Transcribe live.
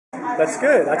That's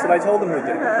good. That's what I told them to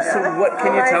do. So what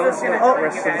can you tell us about the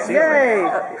rest of the season? Yay!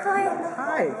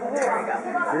 Hi.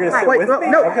 You're going to sit with me?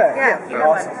 No. Okay. Yeah.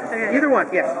 Awesome. Okay. Either one,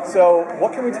 yeah. So,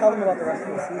 what can we tell them about the rest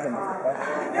of the season?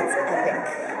 It's epic.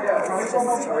 It's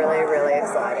just really, really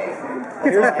exciting.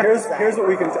 Here's what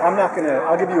we can. I'm not gonna.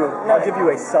 I'll give you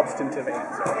a substantive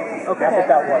answer. Okay. Not that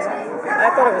that wasn't. I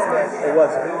thought it was good. It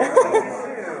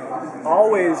wasn't.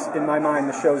 Always in my mind,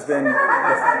 the show's been: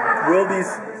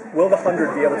 will the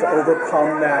 100 be able to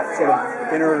overcome that sort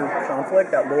of inner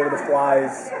conflict, that Lord of the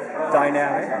Flies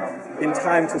dynamic, in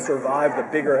time to survive the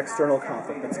bigger external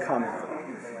conflict that's coming?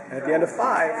 And at the end of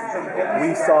 5,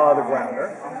 we saw the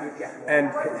Grounder.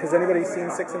 And has anybody seen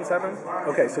 6 and 7?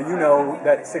 Okay, so you know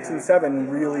that 6 and 7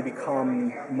 really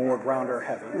become more Grounder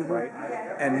heavy, right?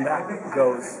 And that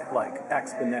goes like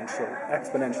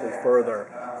exponentially further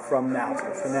from now to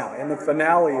the finale. And the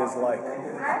finale is like,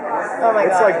 Oh my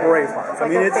it's God. like Braveheart. It's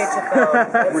like a feature film.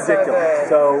 It's ridiculous.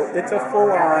 So So it's a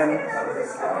full-on.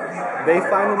 They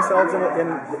find themselves in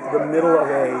the middle of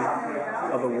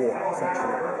a war,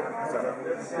 essentially.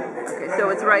 Okay, so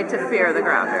it's right to fear the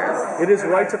Grounders. It is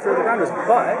right to fear the Grounders,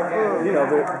 but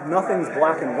nothing's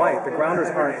black and white. The Grounders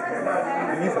aren't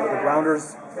evil. The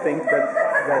Grounders think that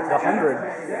the 100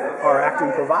 are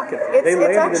acting provocative. It's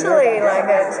actually like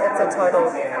it's a total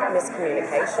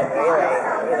miscommunication, really.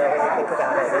 When you think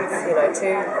about it, it's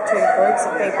two groups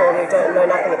of people who don't know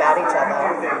nothing about each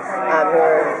other, who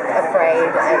are afraid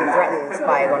and threatened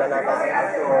by one another.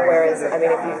 Whereas, if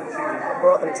you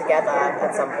brought them together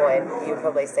at some point, you'd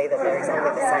probably see that they're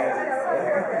exactly the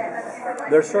same.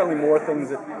 There's certainly more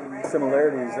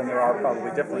similarities than there are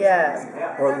probably differences.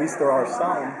 Yeah. Or at least there are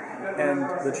some. And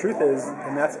the truth is,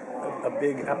 and that's a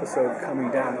big episode coming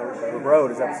down the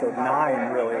road, is episode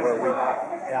 9, really, where we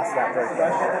ask that very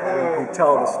question. We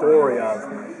tell the story of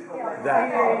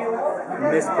that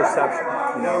misperception.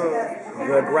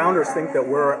 The Grounders think that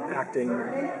we're acting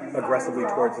aggressively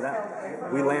towards them.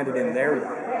 We landed in their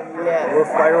yard. Yeah. We're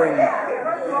firing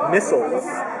missiles.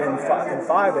 In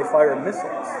 5, they fired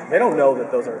missiles. They don't know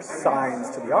that those are signs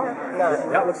to the ark. No.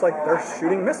 That looks like they're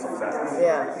shooting missiles at us.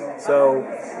 Yeah. So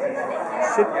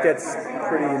shit gets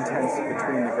pretty intense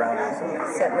between the Grounders.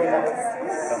 It certainly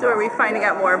does. So are we finding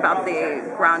out more about the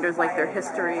Grounders, like their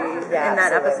history in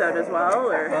that episode as well?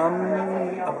 Or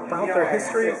About their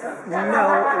history?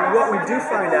 No. What we do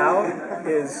find out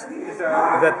is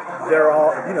that they're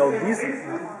all, these,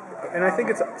 and I think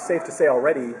it's safe to say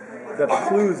already that the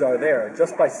clues are there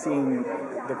just by seeing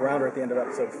the Grounder at the end of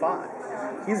episode 5.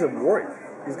 He's a warrior.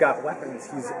 He's got weapons.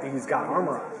 He's got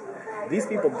armor on. These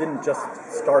people didn't just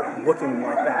start looking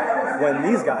like that when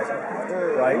these guys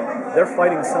are, right? They're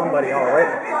fighting somebody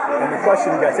already. And the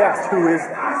question gets asked, who is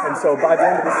that? And so by the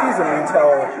end of the season,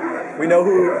 we know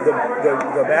who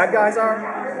the bad guys are,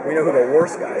 we know who the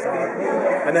worst guys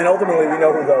are, and then ultimately we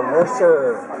know who the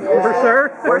worser are.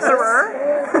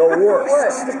 The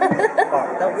worst.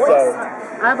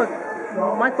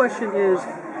 So, my question is,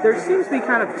 there seems to be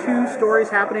kind of 2 stories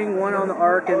happening, one on the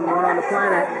Ark and one on the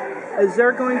planet. Is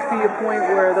there going to be a point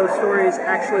where those stories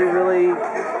actually really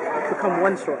become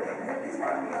one story?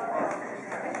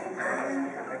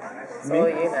 It's all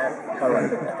you, man. All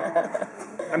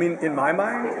right. In my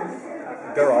mind,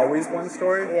 they're always one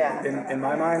story. Yeah. In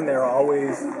my mind, they're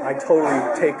always. I totally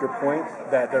take your point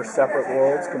that they're separate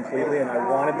worlds completely, and I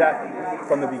wanted that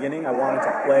from the beginning. I wanted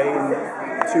to play in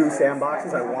 2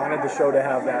 sandboxes. I wanted the show to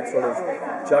have that sort of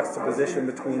juxtaposition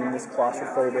between this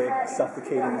claustrophobic,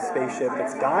 suffocating spaceship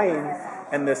that's dying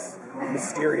and this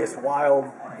mysterious,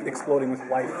 wild, exploding with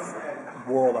life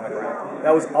world on the ground.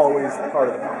 That was always part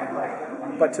of the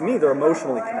plan. But to me, they're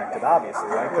emotionally connected, obviously,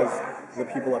 right? Because the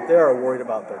people up there are worried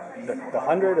about the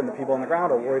 100, and the people on the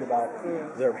ground are worried about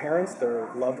their parents, their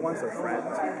loved ones, their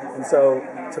friends. And so,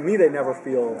 to me, they never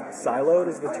feel siloed,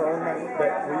 is the term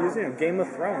that we use. Game of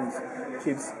Thrones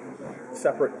keeps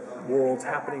separate worlds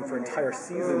happening for entire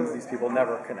seasons. These people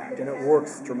never connect, and it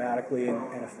works dramatically,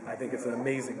 and I think it's an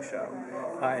amazing show,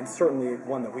 and certainly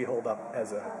one that we hold up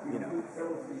as a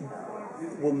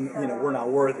we're not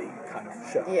worthy kind of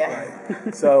show. Yeah.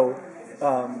 Right? So,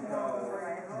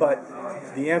 but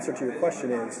the answer to your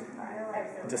question is,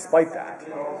 despite that,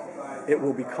 it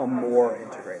will become more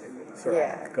integrated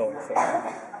going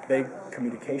forward.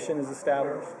 Communication is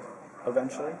established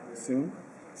eventually, soon.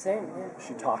 Soon, yeah.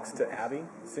 She talks to Abby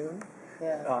soon.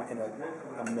 Yeah. In an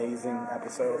amazing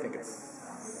episode. I think it's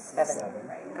 7.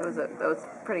 that was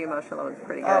pretty emotional. It was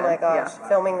pretty good. Oh my gosh. Yeah.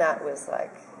 Filming that was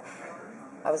like,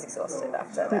 I was exhausted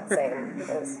after that scene.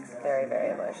 It was very, very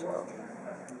emotional.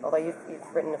 Although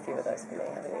you've written a few of those for me,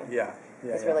 haven't you? Yeah.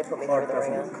 He's really put me through the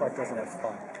ringer. Clarke doesn't have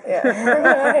fun.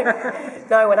 Yeah.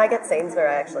 No, when I get scenes where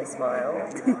I actually smile,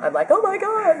 I'm like, oh my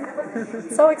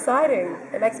god, so exciting.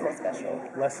 It makes it more special.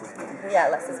 Less is more. Yeah,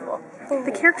 less is more.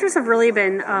 The characters have really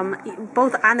been,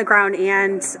 both on the ground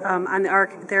and on the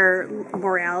arc, their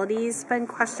morality's been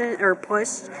questioned or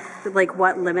pushed, like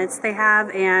what limits they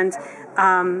have, and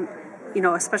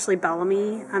especially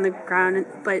Bellamy on the ground.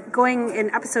 But going in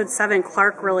episode 7,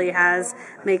 Clarke really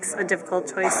makes a difficult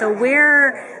choice. So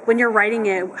when you're writing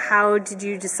it, how did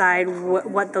you decide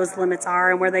what those limits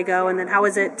are and where they go? And then how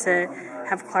is it to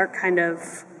have Clarke kind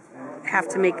of have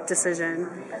to make a decision?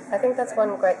 I think that's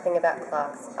one great thing about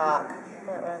Clarke's arc.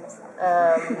 That rhymes.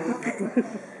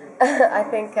 I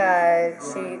think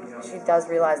she does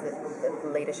realise that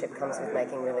leadership comes with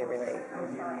making really, really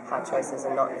hard choices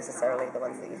and not necessarily the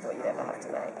ones that you thought you'd ever have to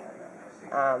make.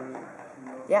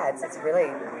 It's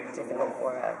really difficult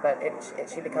for her, but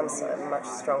she becomes a much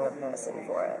stronger person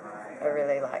for it. I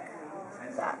really like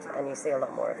that, and you see a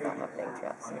lot more of that happening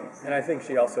throughout the series. And I think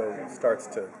she also starts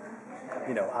to,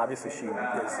 obviously she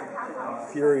is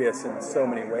furious in so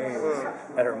many ways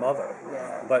at her mother.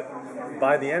 Yeah. But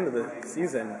by the end of the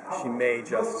season, she may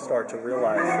just start to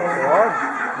realize that there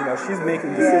are, she's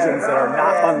making decisions that are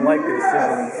not unlike the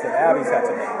decisions that Abby's had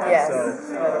to make. Yes.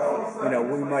 So,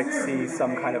 we might see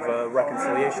some kind of a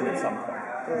reconciliation at some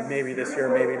point. Maybe this year,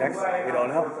 maybe next year, we don't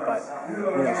know. But,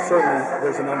 certainly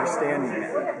there's an understanding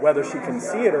whether she can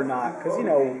see it or not. Because,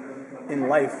 in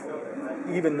life,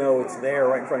 even though it's there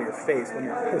right in front of your face, when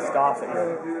you're pissed off at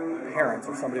your parents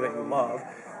or somebody that you love,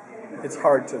 it's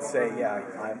hard to say,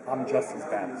 I'm just as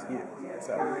bad as you.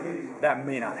 So that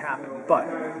may not happen,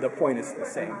 but the point is the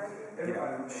same.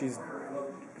 She's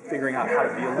figuring out how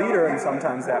to be a leader, and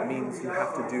sometimes that means you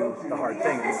have to do the hard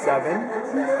thing. In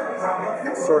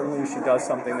 7, certainly she does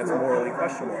something that's morally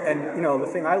questionable. And, the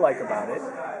thing I like about it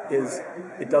is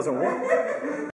it doesn't work.